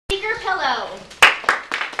pillow.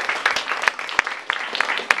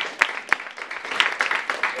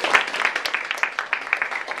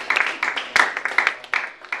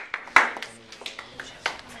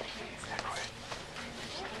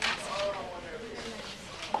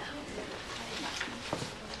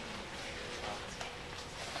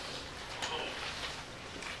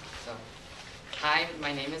 Hi,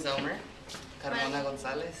 my name is Omer Carmona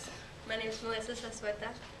Gonzalez. My name is Melissa Sasueta.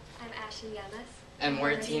 I'm Ashley Llamas. And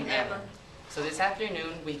we're Team Emma. So this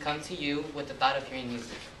afternoon, we come to you with the thought of hearing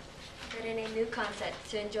music. But in a new concept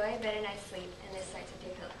to enjoy a better night's sleep in this sight of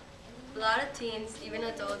your pillow. A lot of teens, even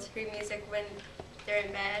adults, hear music when they're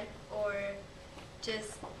in bed or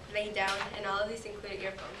just laying down, and all of these include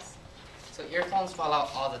earphones. So earphones fall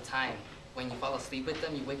out all the time. When you fall asleep with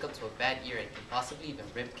them, you wake up to a bad earache and possibly even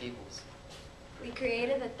ripped cables. We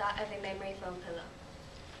created the thought of a memory foam pillow.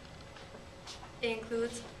 It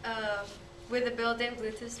includes with a built-in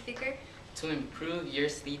Bluetooth speaker to improve your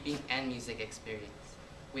sleeping and music experience.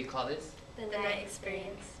 We call this the night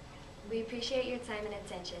experience. We appreciate your time and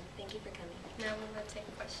attention. Thank you for coming. Now we're going to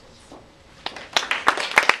take questions.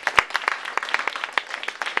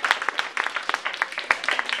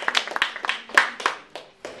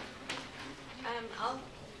 I'll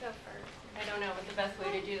go first. I don't know what the best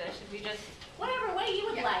way to do this. Should we just... Whatever way you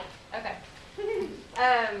would like. Okay.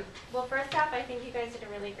 Well, first off, I think you guys did a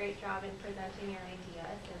really great job in presenting your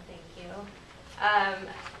ideas, and thank you.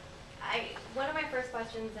 One of my first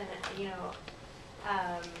questions,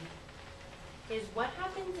 is what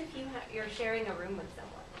happens if you're sharing a room with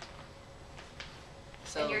someone?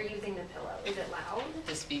 So and you're using the pillow. Is it loud?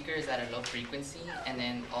 the speaker is at a low frequency, and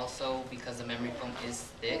then also because the memory foam is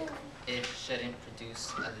thick, it shouldn't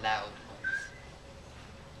produce a loud noise.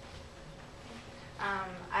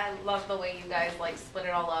 I love the way you guys split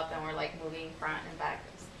it all up and we're moving front and back.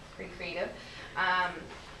 It's pretty creative.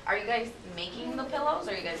 Are you guys making the pillows?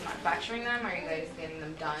 Are you guys manufacturing them? Are you guys getting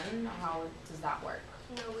them done? How does that work?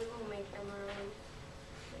 No, we will make them our own.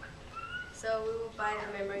 So we will buy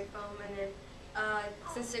the memory foam, and then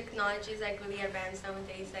since technology is really advanced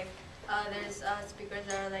nowadays, there's speakers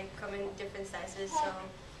that are come in different sizes. So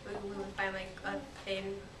we would find a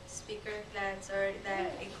thin speaker that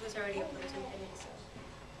includes already a Bluetooth in it. So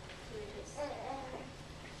we just.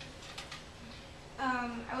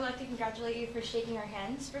 I would like to congratulate you for shaking our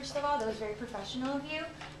hands, first of all. That was very professional of you.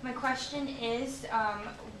 My question is,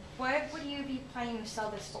 what would you be planning to sell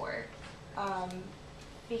this for?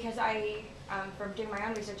 Because from doing my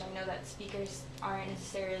own research, I know that speakers aren't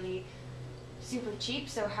necessarily super cheap,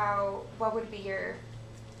 so what would be your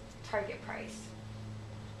target price?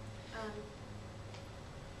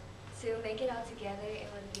 To make it all together, it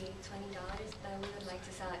would be $20, but we would like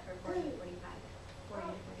to sell it for $40 to $45. $40 to $45.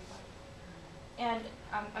 And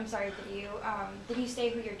I'm sorry, did you say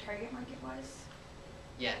who your target market was?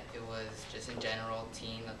 Yeah, it was just in general,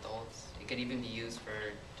 teen, adults. It could even be used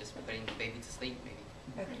for just putting the baby to sleep, maybe.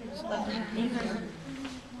 Okay.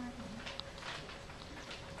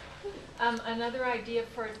 Another idea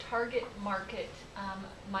for a target market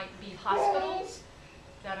might be hospitals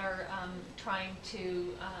that are trying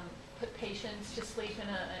to put patients to sleep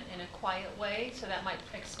in a quiet way, so that might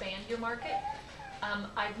expand your market.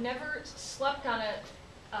 I've never slept on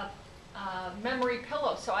a memory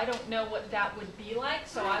pillow, so I don't know what that would be like,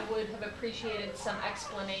 so I would have appreciated some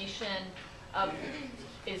explanation of,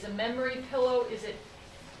 is a memory pillow, is it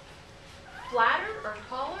flatter or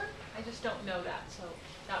taller? I just don't know that, so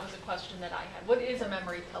that was a question that I had. What is a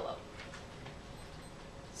memory pillow?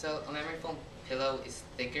 So a memory foam pillow is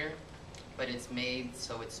thicker, but it's made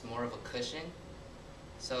so it's more of a cushion.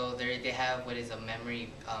 So they have what is a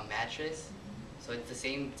memory mattress. So it's the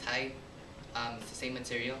same type, it's the same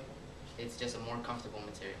material. It's just a more comfortable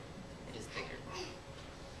material. It is thicker.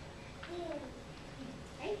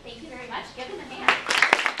 Great, thank you very much. Give them a hand.